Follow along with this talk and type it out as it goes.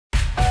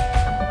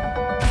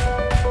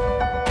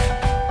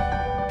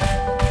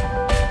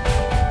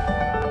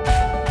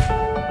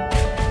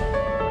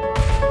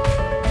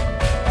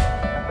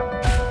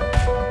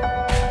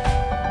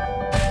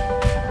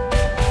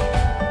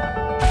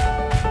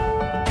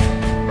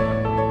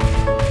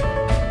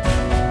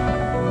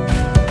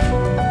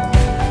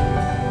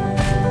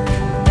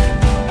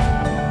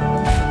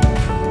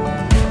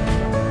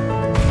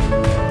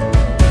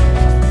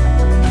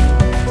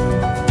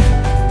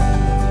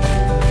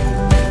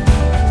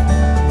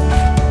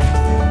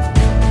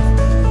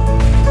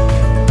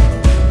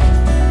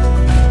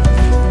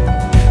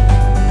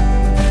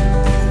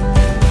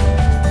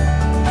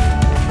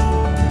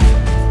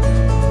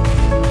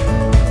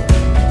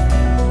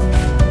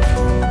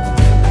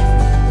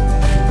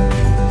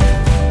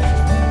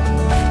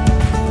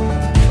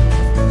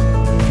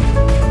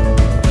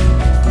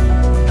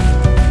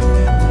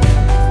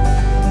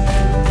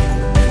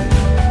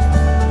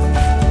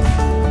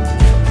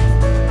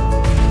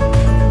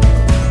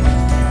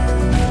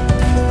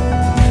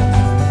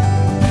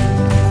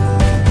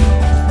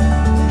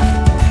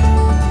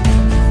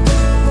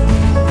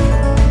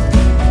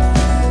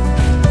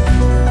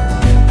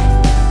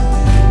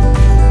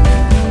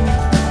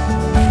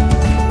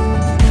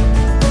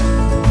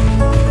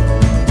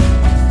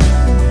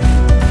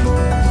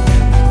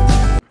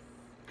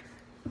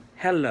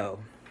Hello.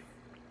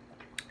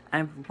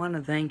 I want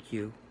to thank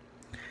you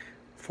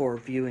for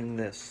viewing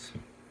this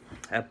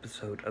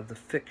episode of The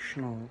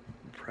Fictional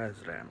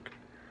President.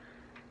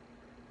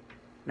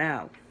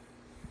 Now,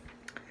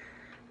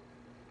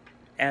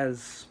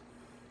 as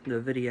the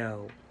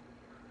video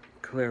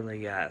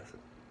clearly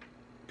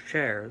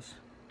shares,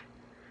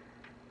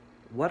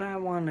 what I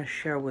want to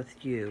share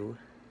with you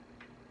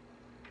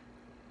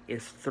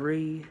is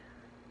 3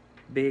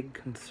 big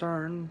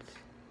concerns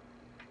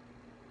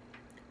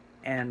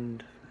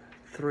and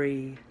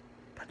 3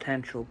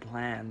 potential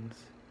plans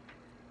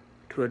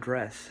to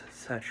address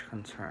such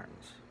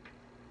concerns.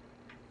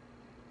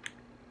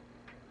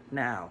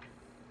 Now,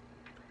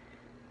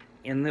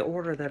 in the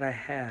order that I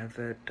have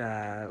it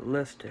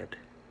listed,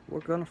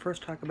 we're going to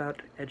first talk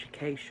about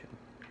education.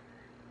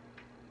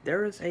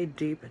 There is a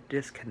deep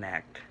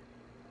disconnect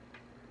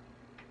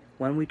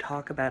when we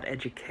talk about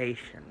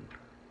education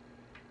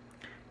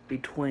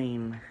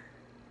between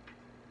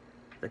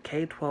the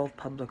K-12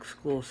 public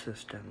school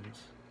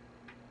systems,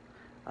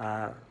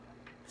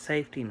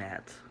 safety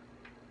nets,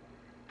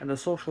 and the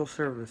social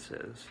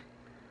services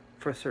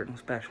for certain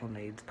special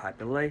needs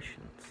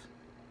populations.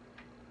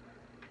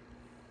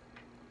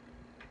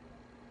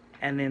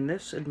 And in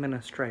this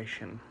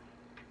administration,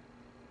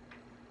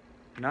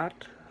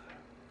 not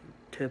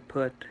to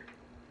put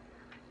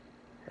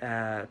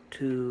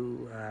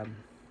too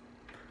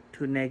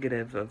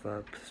negative of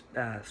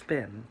a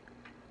spin,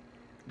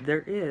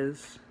 there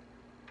is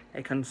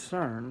a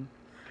concern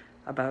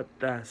about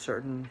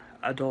certain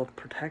adult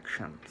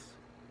protections.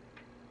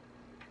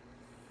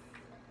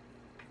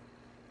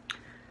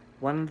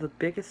 One of the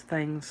biggest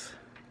things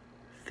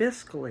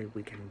fiscally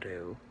we can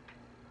do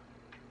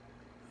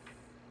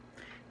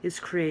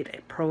is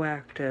create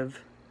proactive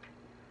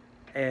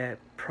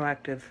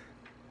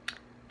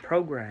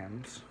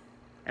programs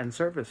and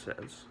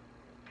services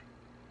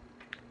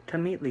to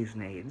meet these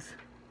needs,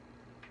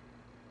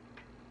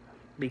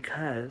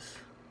 because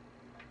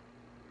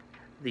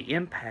the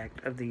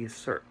impact of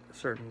these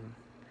certain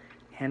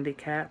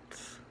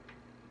handicaps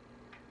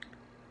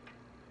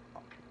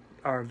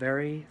are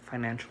very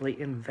financially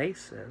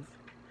invasive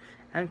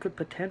and could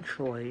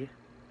potentially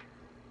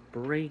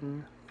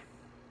bring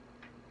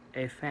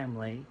a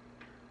family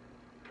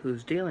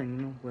who's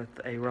dealing with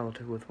a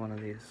relative with one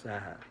of these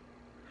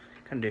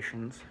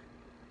conditions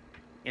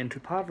into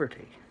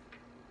poverty.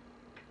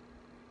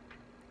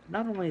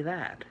 Not only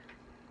that,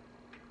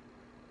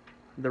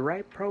 the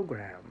right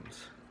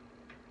programs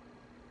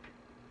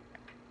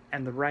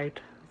and the right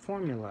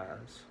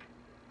formulas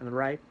and the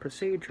right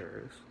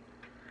procedures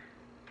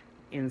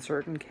in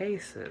certain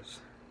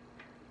cases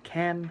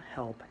can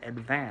help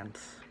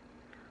advance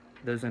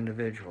those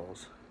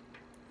individuals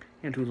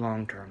into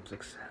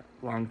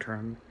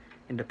long-term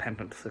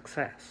independent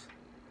success.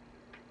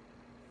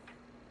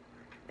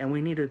 And we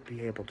need to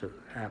be able to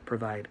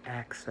provide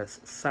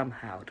access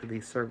somehow to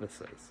these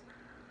services.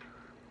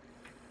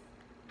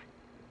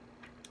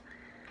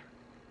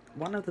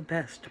 One of the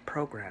best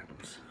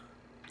programs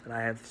that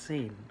I have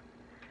seen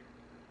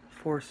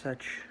for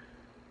such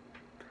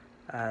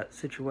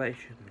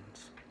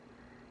situations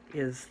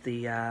is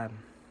the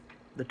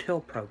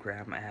TIL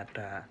program at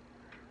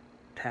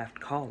Taft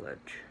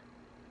College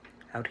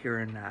out here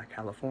in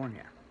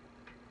California.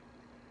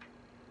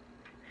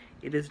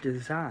 It is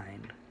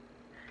designed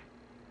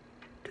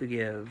to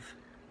give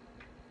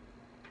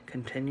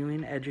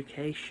continuing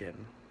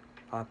education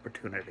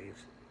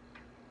opportunities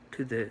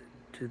to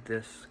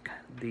this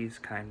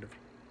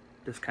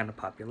kind of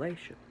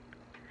population,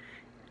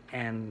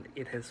 and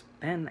it has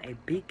been a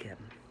beacon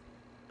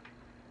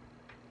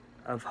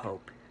of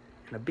hope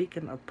and a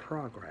beacon of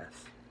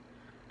progress,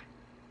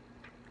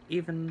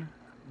 even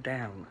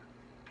down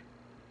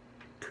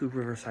to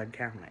Riverside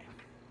County,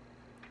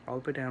 all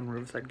the way down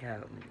Riverside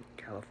County,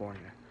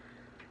 California,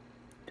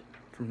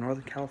 from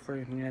Northern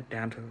California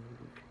down to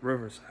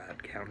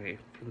Riverside County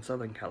in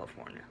Southern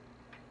California.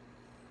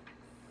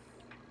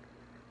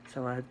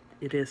 So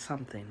it is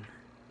something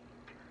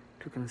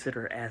to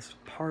consider as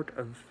part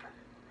of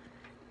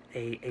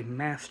a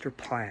master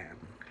plan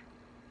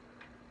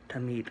to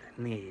meet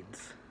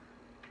needs.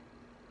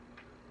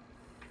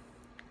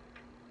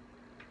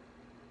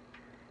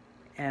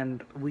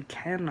 And we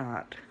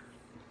cannot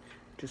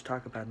just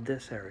talk about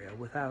this area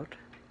without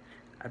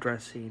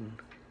addressing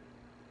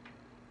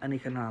an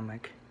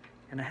economic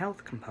and a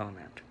health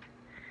component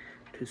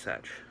to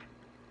such.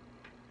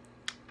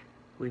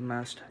 We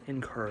must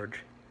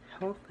encourage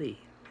healthy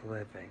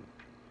living,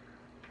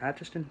 not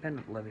just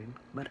independent living,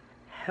 but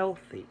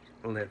healthy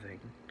living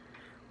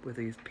with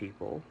these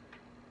people,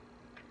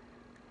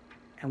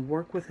 and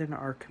work within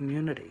our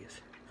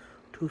communities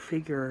to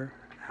figure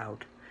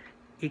out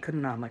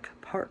economic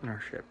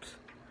partnerships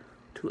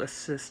to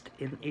assist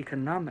in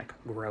economic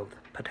growth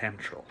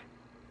potential.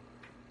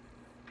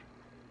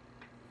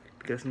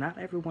 Because not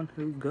everyone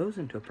who goes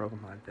into a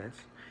program like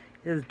this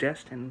is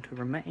destined to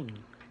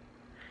remain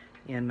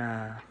in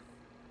an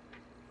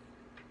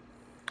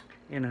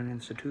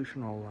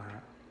institutional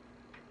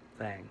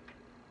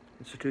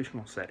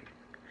institutional setting.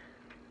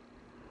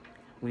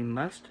 We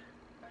must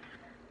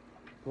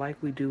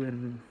like we do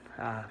in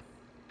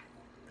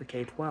the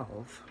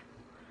K-12,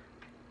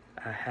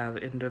 have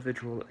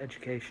individual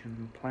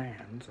education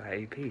plans,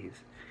 IEPs,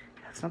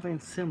 have something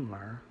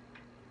similar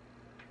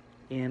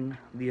in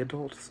the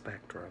adult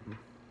spectrum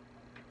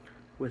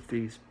with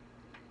this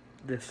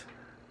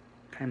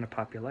kind of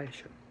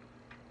population.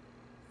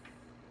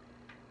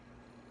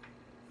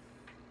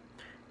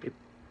 It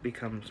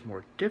becomes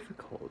more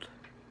difficult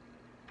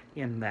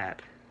in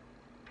that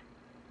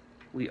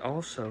we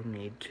also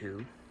need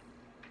to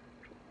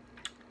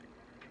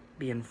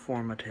be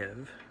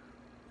informative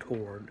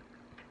toward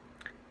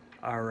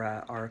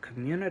our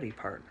community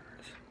partners.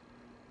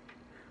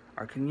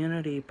 Our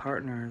community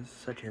partners,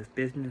 such as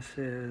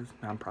businesses,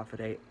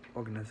 nonprofit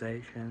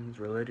organizations,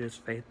 religious,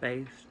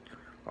 faith-based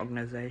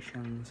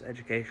organizations,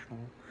 educational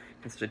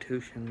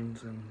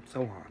institutions, and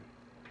so on,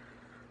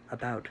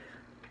 about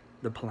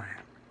the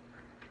plan.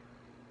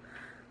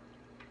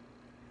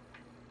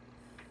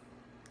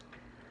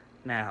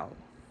 Now,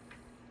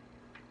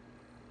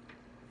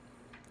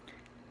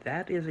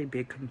 that is a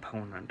big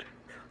component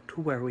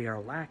to where we are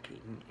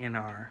lacking in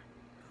our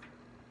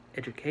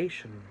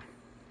education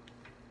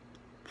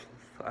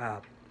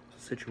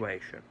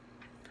situation.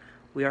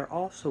 We are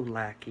also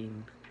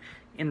lacking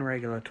in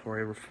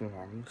regulatory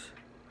reforms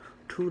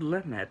to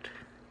limit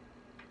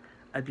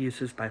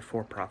abuses by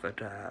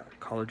for-profit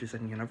colleges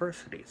and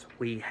universities.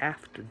 We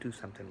have to do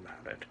something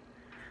about it.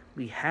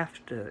 We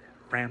have to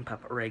ramp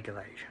up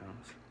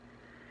regulations,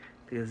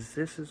 because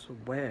this is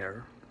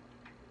where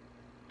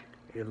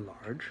a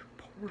large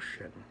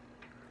portion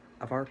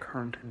of our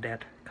current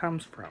debt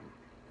comes from,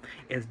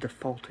 is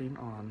defaulting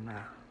on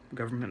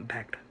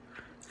government-backed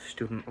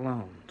student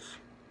loans.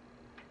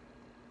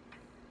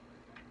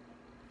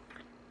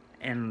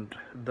 And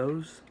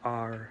those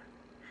are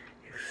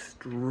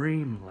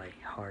extremely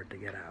hard to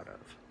get out of.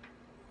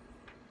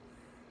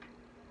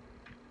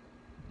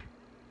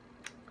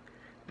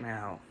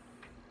 Now,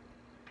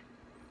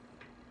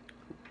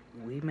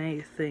 we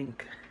may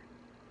think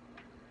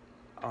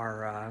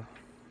our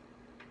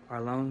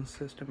loan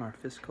system, our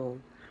fiscal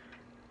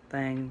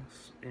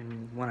things,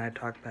 and when I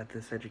talk about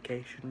this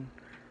education,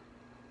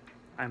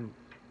 I'm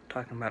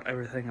talking about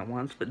everything at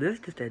once, but this is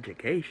just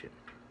education.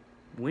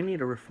 We need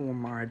to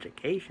reform our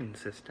education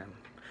system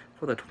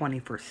for the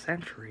 21st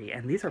century,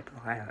 and these are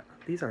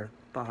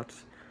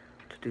thoughts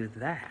to do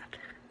that.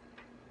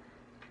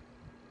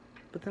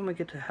 But then we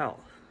get to health.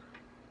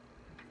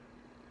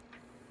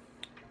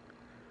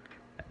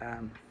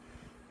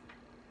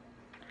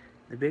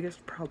 The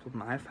biggest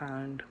problem I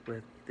found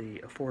with the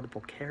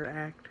Affordable Care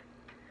Act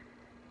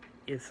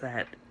is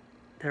that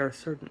there are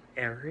certain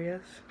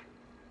areas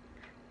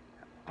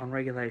on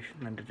regulation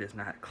that it is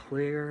not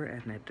clear,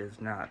 and it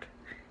does not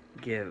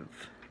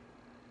give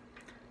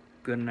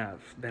good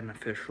enough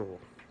beneficial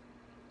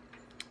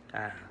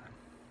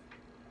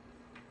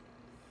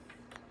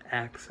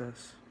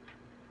access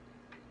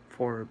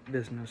for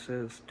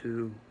businesses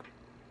to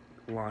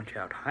launch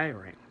out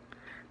hiring.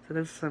 So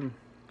there's some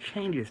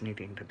changes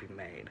needing to be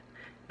made.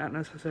 Not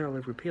necessarily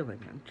repealing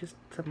them, just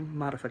some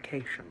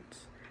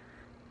modifications.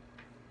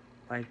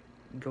 Like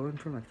going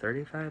from a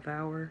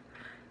 35-hour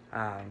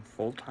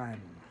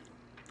full-time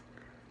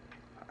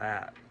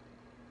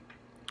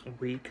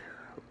week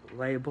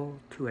label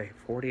to a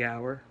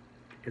 40-hour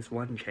is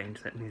one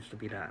change that needs to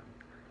be done.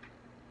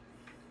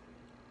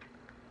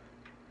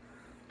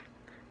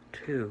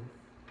 2,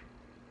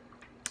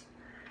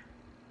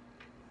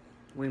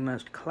 we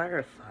must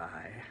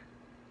clarify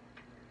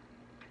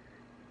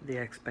the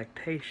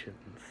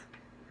expectations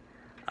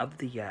of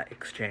the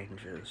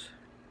exchanges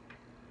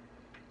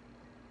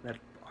that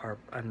are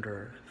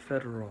under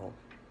federal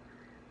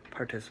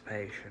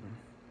participation,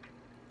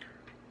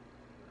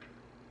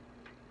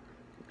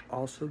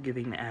 also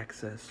giving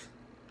access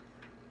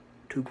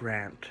to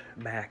grant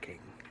backing.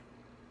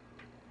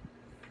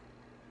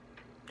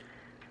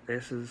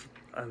 This is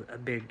a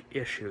big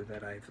issue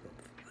that I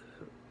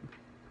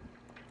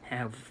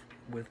have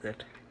with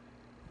it.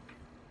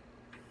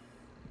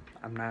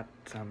 I'm not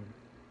some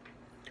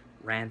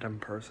random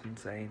person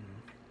saying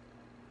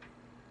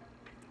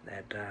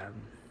that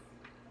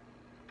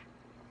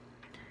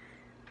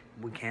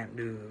we can't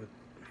do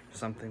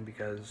something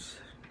because,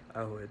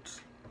 oh, it's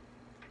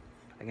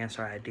against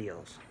our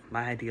ideals.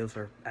 My ideals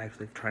are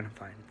actually trying to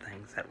find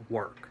things that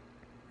work,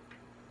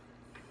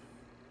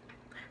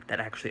 that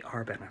actually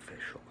are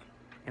beneficial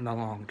in the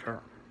long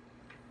term.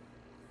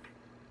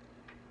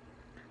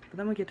 But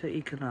then we get to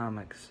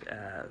economics,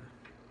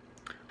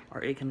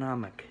 our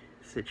economic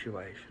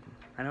situation.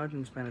 I know I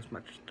didn't spend as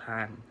much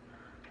time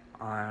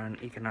on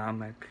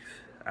economics,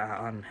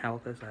 on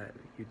health as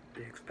you'd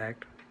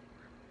expect,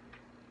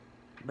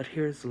 but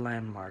here's the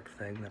landmark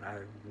thing that I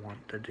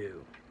want to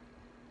do,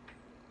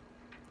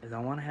 is I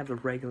want to have the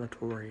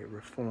regulatory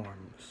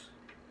reforms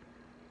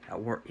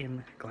that were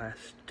in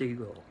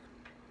Glass-Steagall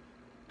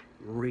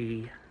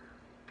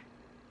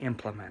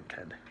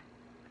re-implemented,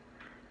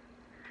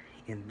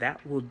 and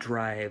that will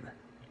drive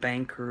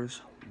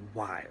bankers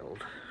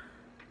wild.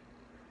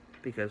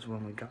 Because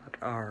when we got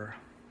our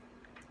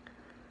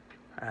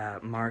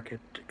market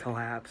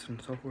collapse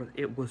and so forth,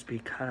 it was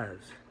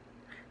because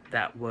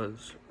that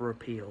was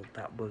repealed,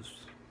 that was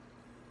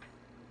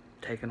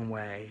taken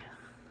away.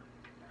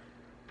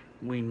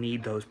 We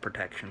need those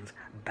protections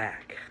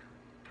back.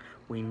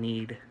 We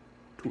need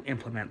to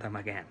implement them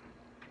again.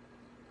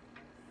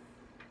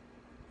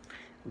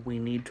 We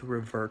need to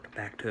revert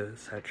back to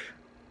such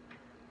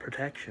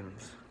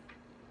protections.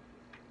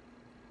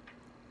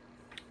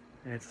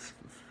 It's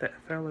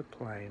fairly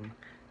plain,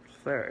 it's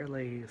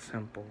fairly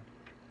simple,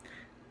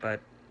 but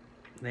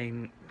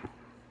when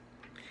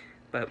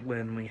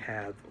we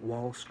have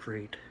Wall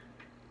Street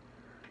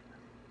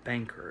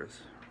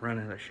bankers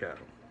running a show,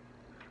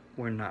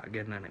 we're not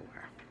getting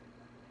anywhere.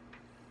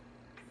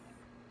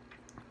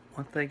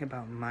 One thing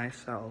about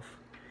myself,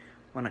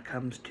 when it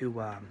comes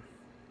to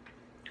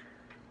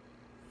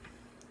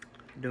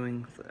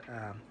doing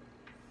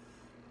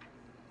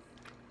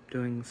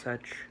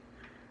such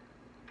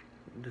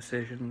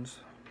decisions,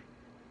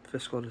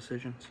 fiscal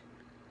decisions,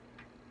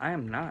 I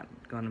am not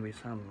going to be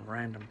some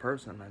random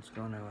person that's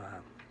going to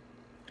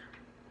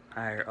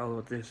hire,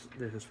 oh, this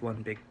is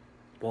one big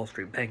Wall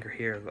Street banker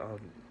here, oh,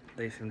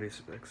 they seem to be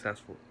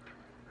successful.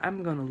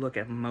 I'm going to look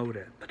at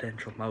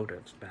potential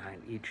motives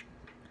behind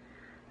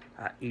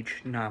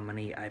each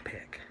nominee I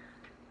pick.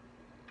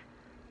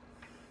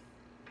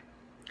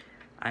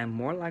 I am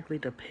more likely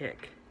to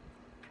pick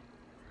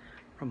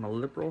from a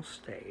liberal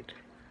state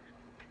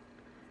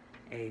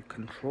a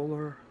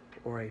controller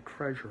or a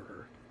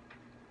treasurer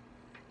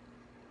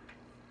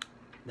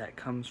that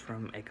comes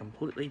from a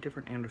completely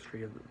different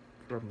industry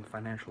from the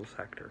financial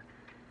sector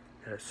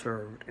that has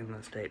served in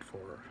the state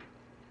for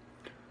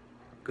a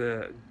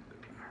good,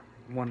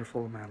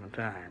 wonderful amount of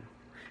time,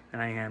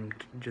 and I am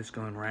just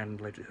going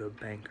randomly to a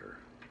banker.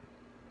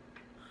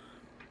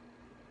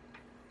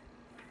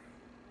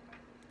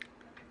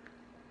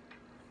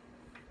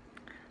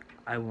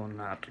 I will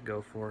not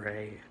go for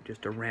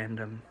just a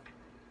random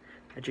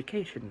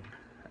education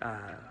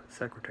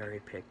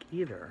secretary pick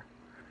either.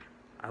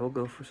 I will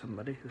go for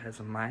somebody who has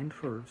a mind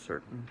for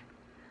certain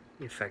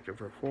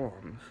effective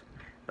reforms,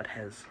 but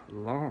has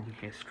long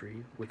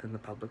history within the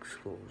public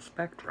school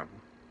spectrum.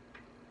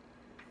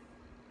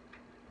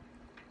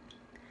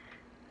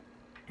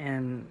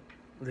 And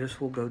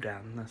this will go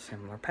down a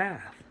similar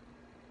path.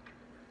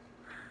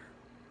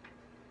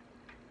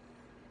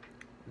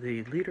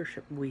 The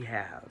leadership we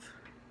have,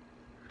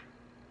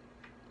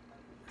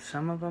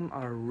 some of them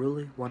are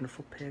really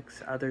wonderful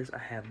picks, others I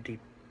have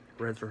deep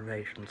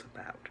reservations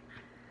about.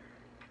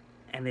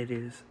 And it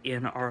is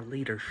in our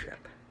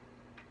leadership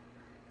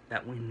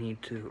that we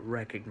need to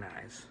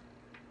recognize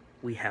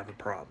we have a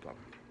problem,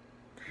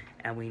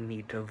 and we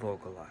need to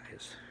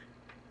vocalize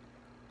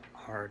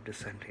our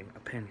dissenting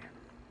opinion.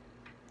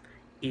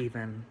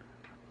 Even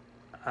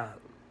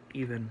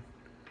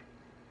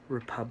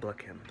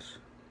Republicans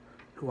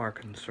who are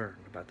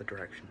concerned about the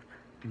direction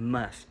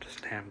must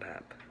stand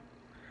up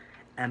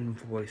and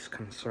voice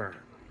concern.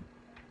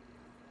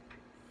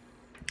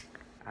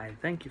 I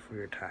thank you for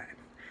your time.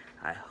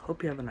 I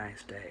hope you have a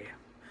nice day,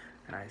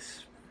 and I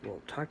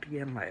will talk to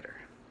you again later.